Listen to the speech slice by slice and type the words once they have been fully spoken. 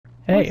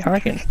Hey,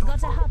 Harken.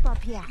 Gotta hop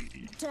up here.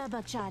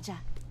 Turbocharger.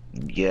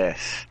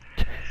 Yes.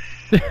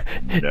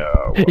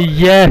 No.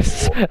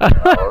 Yes!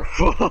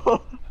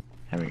 Powerful.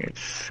 Having a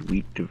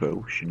sweet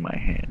devotion in my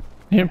hand.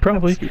 Yeah,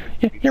 probably.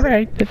 Yeah, you're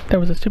right. That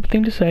was a stupid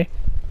thing to say.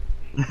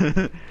 What?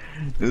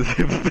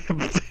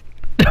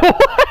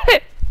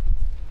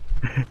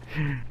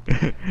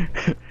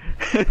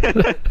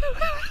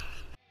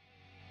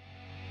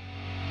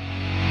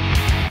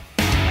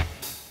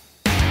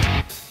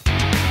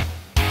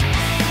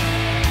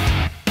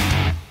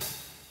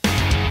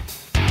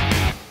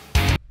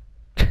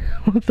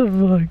 What the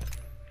fuck?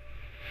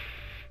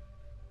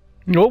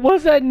 What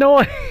was that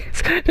noise?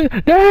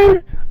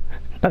 No!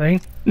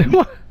 Nothing.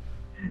 What?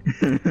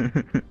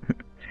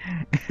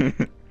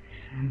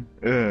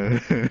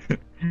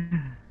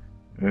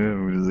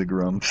 What is the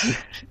grumps?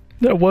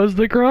 That was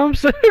the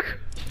grumps?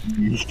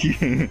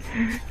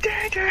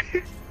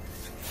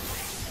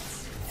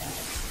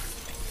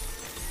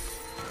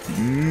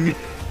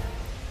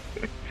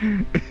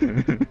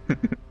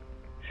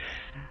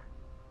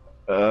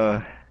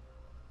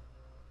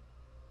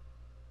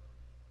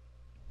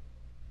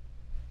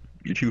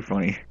 You're too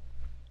funny.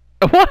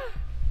 What?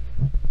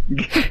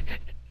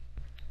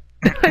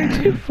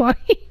 I'm too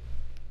funny?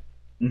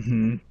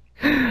 Mm-hmm.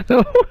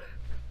 No.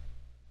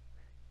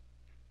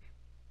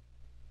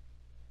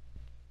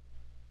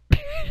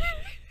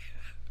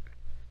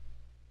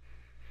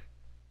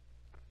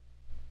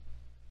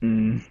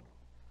 Mm.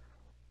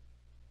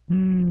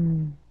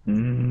 Mm.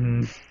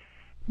 Mm.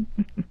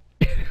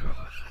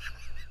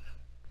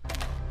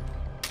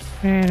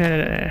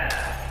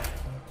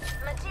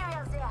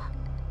 Materials there.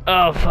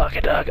 Oh fuck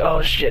it, dog.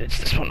 Oh shit, it's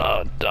this one.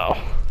 Oh no.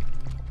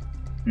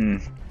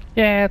 Mm.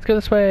 Yeah, let's go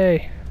this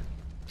way.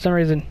 For some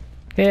reason.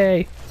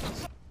 Yay.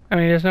 I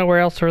mean, there's nowhere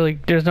else to really.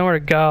 There's nowhere to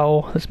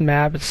go. This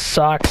map, it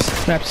sucks.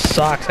 This map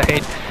sucks. I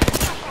hate.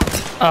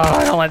 Oh,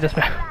 I don't like this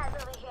map.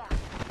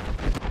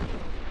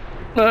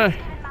 My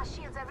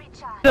shields are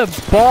recharged. The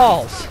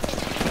balls.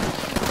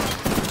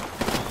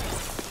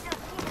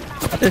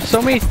 There's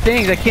so many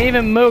things. I can't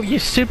even move. You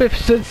stupid.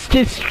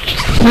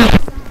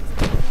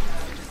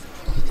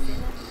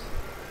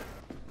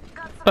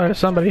 Oh, there's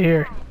somebody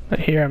here. I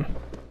hear him.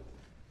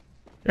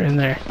 They're in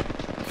there.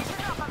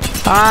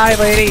 Hi,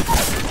 lady.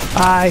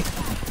 Hi.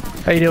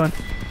 How you doing?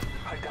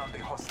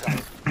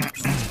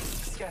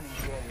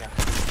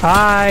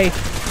 Hi.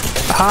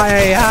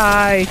 Hi.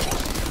 Hi.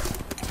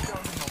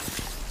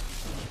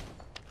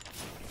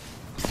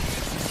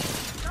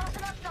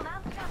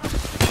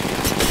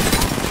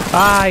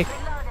 Hi.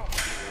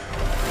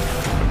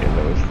 Yeah,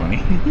 that was funny.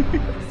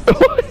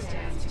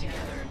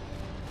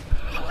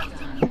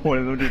 One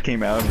of them just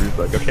came out and was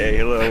like, okay,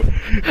 hello.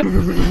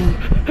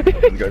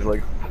 The guy's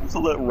like, who's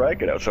let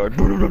racket outside?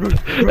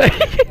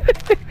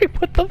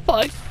 What the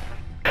fuck?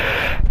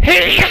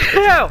 Hey!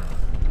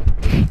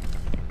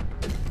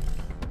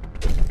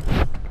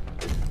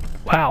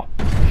 Wow.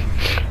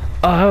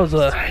 Oh,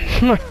 that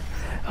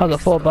was a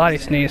full body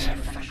sneeze.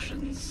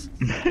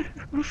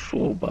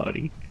 Full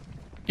body.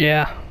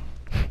 Yeah.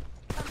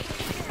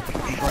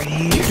 He's right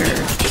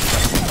here.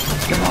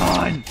 Come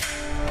on.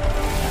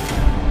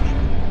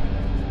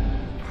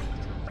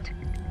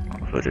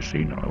 So just so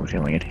you know, I was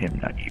yelling at him,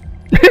 not you.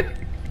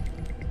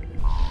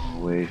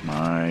 Always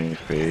my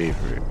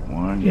favorite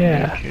one.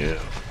 Yeah. Kill.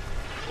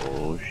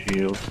 Full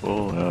shield,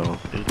 full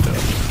health. It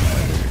doesn't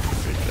matter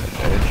if it's a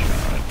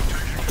headshot.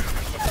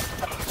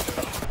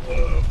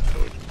 So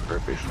it's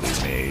purposely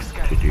made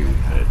to do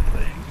that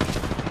thing.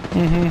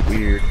 Mm-hmm.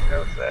 Weird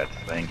how that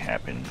thing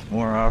happens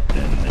more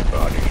often than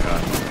body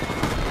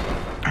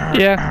shots.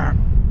 Yeah.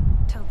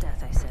 Till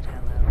death I said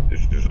hello.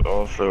 This is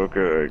also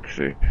good because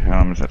it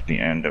comes at the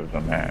end of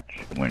the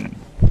match when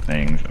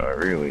things are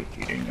really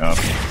heating up.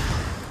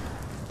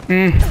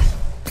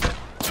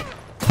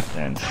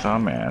 Then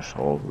some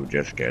asshole who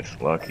just gets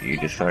lucky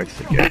decides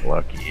to get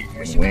lucky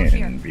and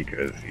win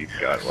because he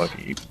got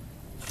lucky.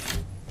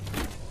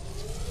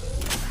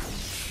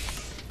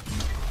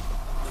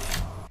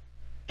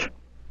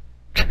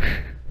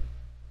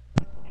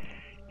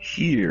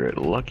 Here at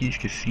Lucky's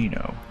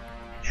Casino,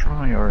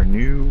 try our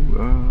new,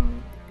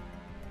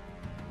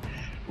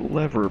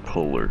 lever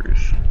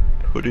pullers.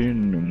 Put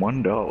in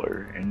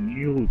 $1 and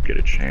you'll get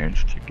a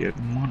chance to get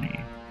money.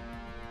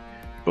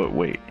 But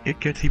wait, it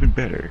gets even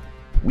better.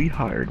 We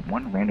hired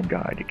one random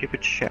guy to give a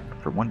check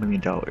for $1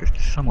 million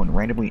to someone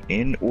randomly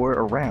in or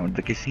around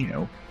the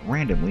casino,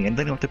 randomly, and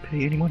they don't have to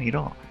pay any money at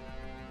all.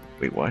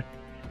 Wait, what?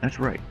 That's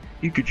right.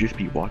 You could just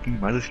be walking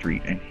by the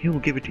street and he'll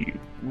give it to you,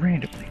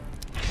 randomly.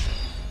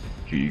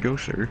 Here you go,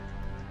 sir.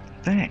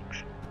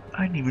 Thanks.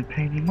 I didn't even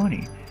pay any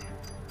money.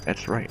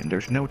 That's right, and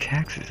there's no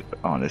taxes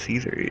on this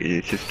either.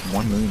 It's just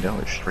 $1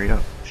 million straight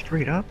up.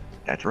 Straight up?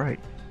 That's right.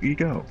 Here you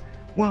go.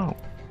 Whoa.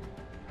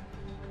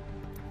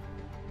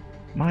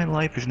 My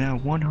life is now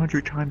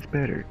 100 times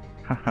better.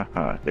 Ha ha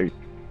ha. There.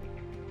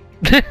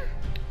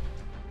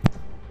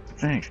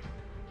 Thanks.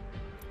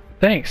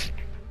 Thanks.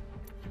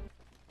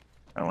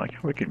 I like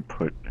how we can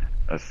put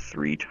a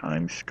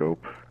 3-time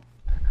scope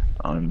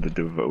on the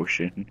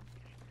devotion.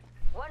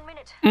 1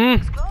 minute. Mm.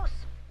 It's close.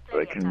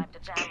 I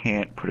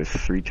can't put a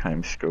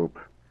 3x scope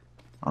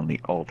on the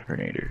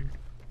alternator.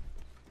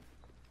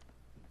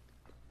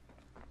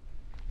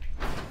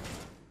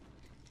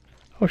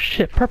 Oh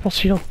shit, purple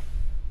shield.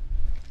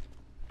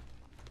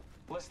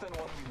 Less than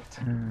 1 minute.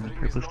 The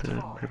ring is Purple not stuff,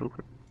 far.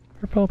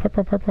 Purple,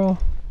 purple, purple.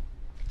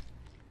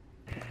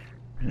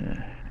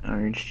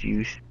 Orange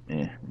juice,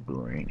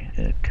 boring.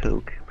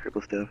 Coke,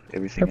 purple stuff,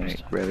 everything Purple I'd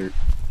stuff. rather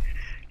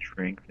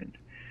drink than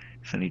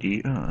Sunny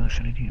D. Oh,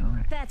 Sunny D,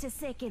 alright. 30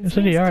 seconds. It's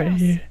in the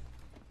rings art.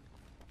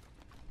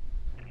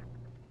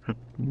 close.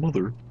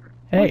 Mother.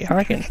 Hey,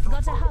 Harken.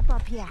 Gotta hop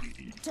up here.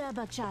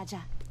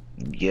 Turbocharger.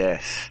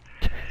 Yes.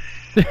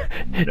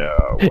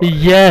 No.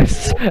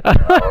 Yes!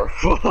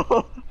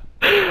 Powerful.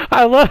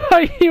 I love how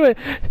you went.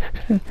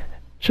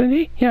 Shouldn't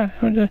he? Yeah,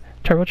 I want to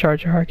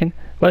turbocharger Harken.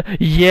 But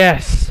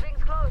yes!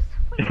 Rings close.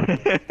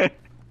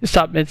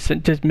 Stop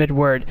just mid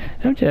word.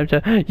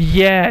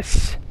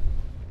 Yes!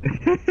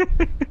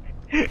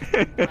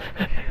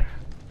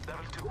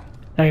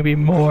 I can be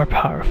more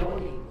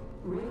powerful.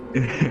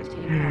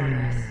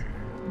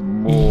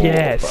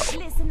 Yes!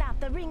 Listen up,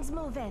 the ring's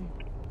moving.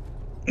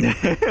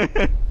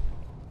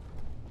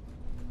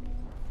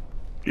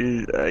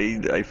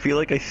 I feel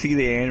like I see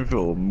the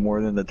anvil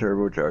more than the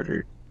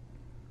turbocharger.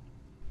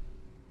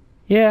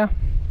 Yeah.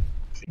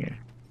 Yeah.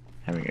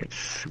 Having a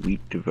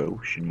sweet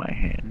devosh in my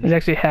hand. It's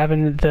actually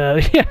having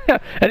the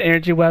an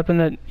energy weapon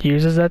that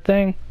uses that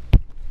thing.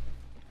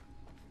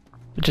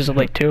 Which is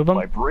like 2 of them.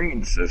 My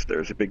brain says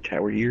there's a big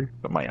tower here,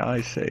 but my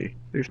eyes say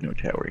there's no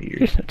tower here.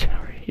 There's no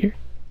tower here.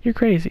 You're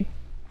crazy.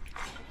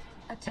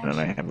 And then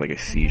I have like a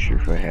seizure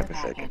for half a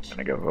second, and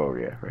I go, oh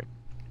yeah, right.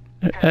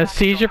 A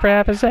seizure for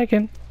half a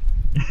second.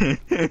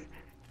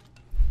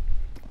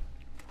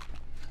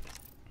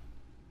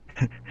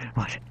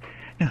 What?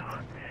 No.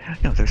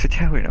 No, there's a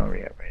tower. No,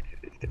 yeah, right.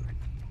 It's different.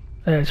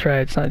 That's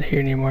right, it's not here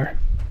anymore.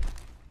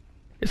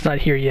 It's not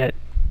here yet,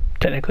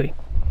 technically.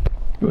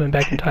 We went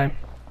back in time.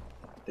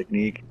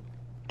 Technique.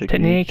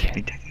 Technique.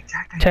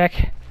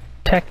 Tech.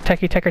 Tech.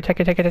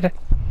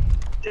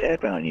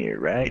 Step on your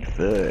right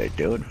foot.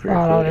 Don't forget.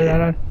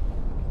 Oh,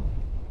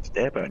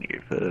 Step on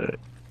your foot.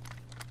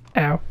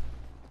 ow.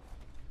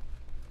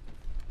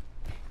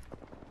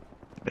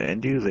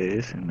 Then do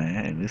this and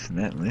that and this and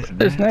that and this and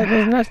that.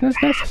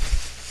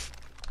 This.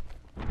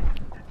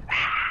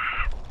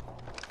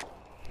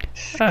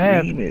 I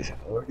have Scream as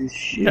hard as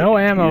shit. no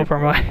ammo for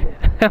my.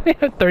 I only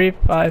have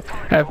 35.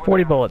 I have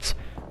 40 bullets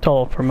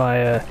total for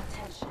my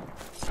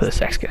for the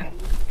sex gun.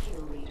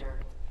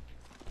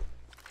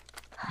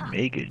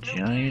 Make a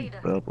giant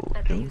bubble.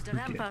 Don't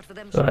forget.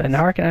 And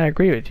Harken, I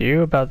agree with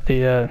you about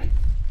the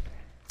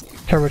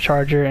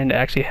turbocharger and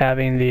actually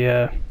having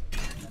the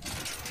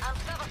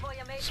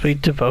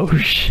sweet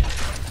devosh.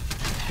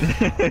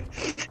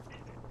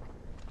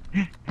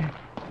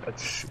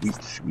 That's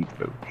sweet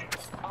vote.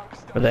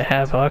 Where they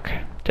have Huck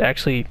to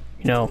actually,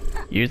 you know,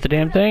 use the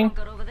damn thing.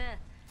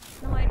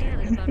 No idea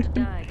they're about to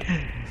die.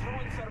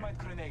 Throwing thermite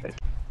grenade.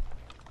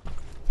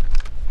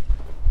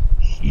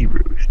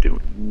 Heroes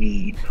don't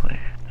need plans.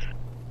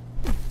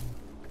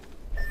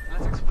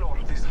 Let's explore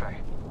this way.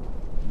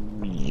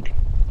 Need.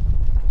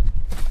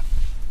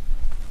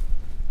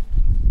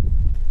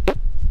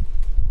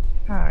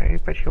 I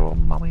bet your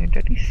mommy and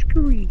daddy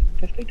screamed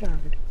as they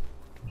died.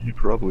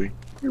 Probably.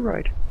 You're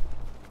right.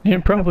 Yeah,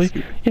 probably.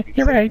 Yeah,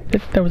 you're right.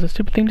 That was a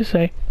stupid thing to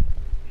say.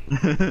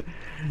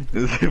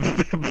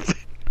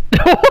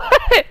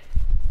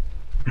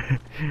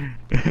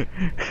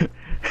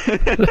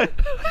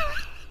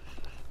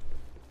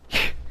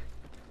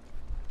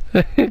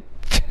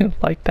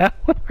 Like that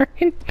one,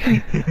 Harken?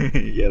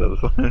 Yeah, that was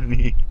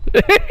funny.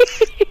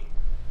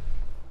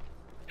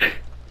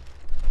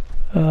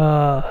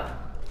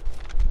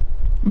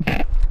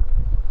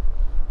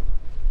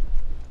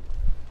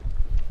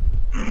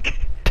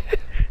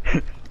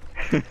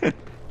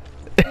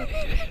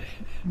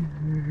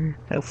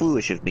 How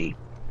foolish of me.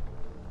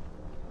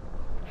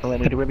 Allow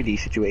me to remedy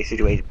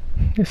situation.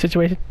 The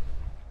situation.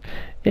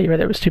 Yeah, you're right.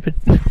 That was stupid.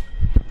 All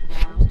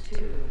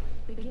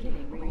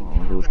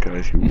those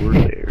guys who were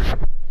there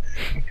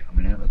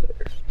coming out of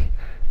there.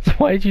 So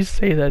why did you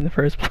say that in the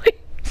first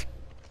place?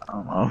 I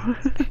don't know.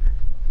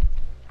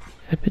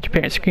 I bet your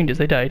parents screamed as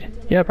they died.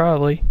 Yeah,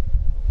 probably.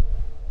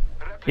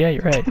 Yeah,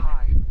 you're right.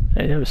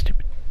 Hey, that was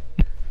stupid.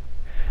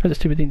 That was a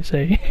stupid thing to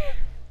say.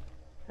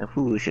 How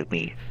foolish of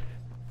me.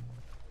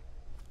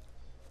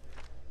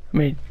 I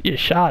mean, you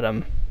shot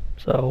him,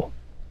 so.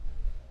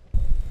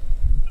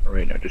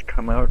 Alright, now just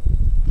come out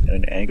at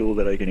an angle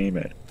that I can aim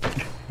at.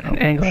 An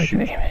angle I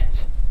can aim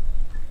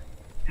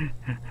it.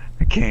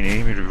 I can't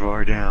aim it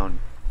far down.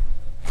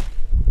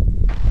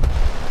 Yeah,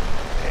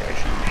 I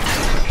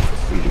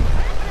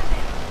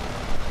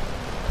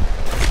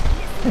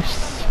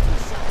see.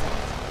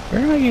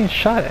 Where am I getting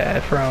shot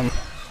at from?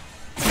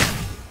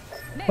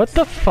 What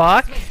the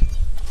fuck?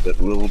 That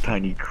little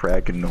tiny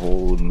crack in the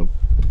hole in the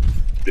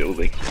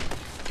building.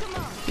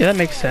 Yeah, that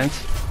makes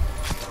sense.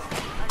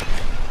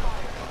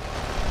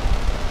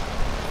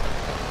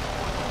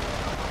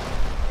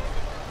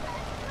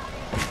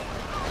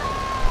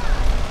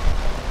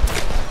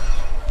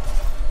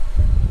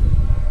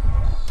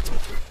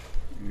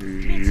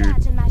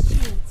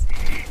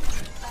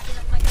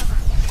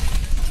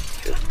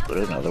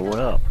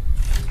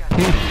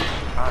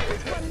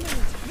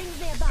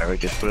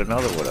 just put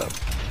another one up.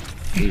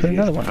 Put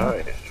another one up.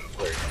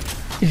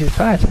 Nice. Easy as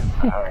pie.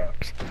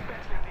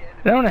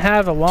 I don't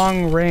have a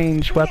long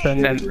range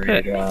weapon and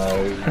Charging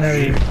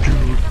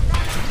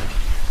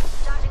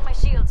my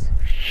shields.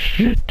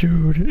 shit,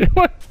 dude.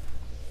 What?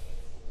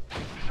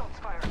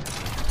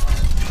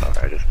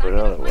 Alright, just put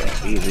another one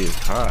up. Easy as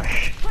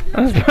pie.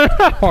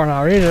 Or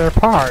not, read it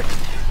apart.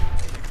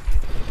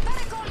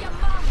 Better call your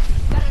mom.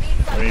 Gonna need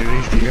How some many of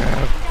these do you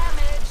have?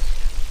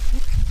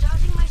 damage.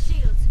 Charging my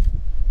shields.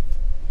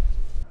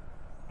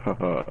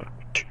 Haha.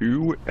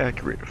 2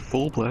 accurate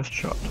full blast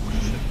shots.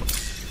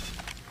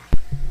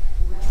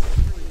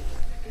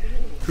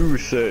 Who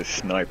says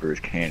snipers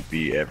can't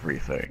be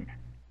everything?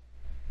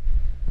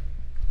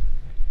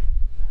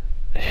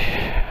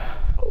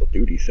 Call of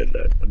Duty said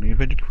that when they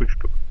invented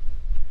quickscope.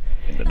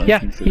 In the Yeah,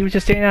 1930s. he was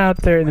just standing out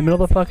there in the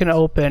middle of the fucking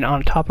open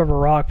on top of a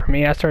rock for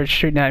me. I started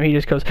shooting at him. He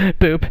just goes,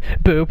 boop,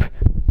 boop.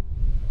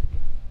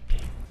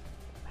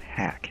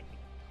 Hack.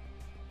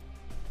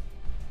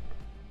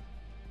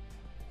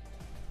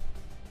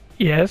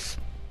 Yes.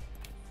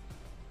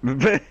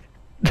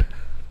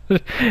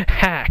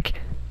 Hack.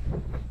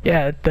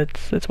 Yeah,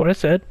 that's what I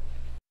said.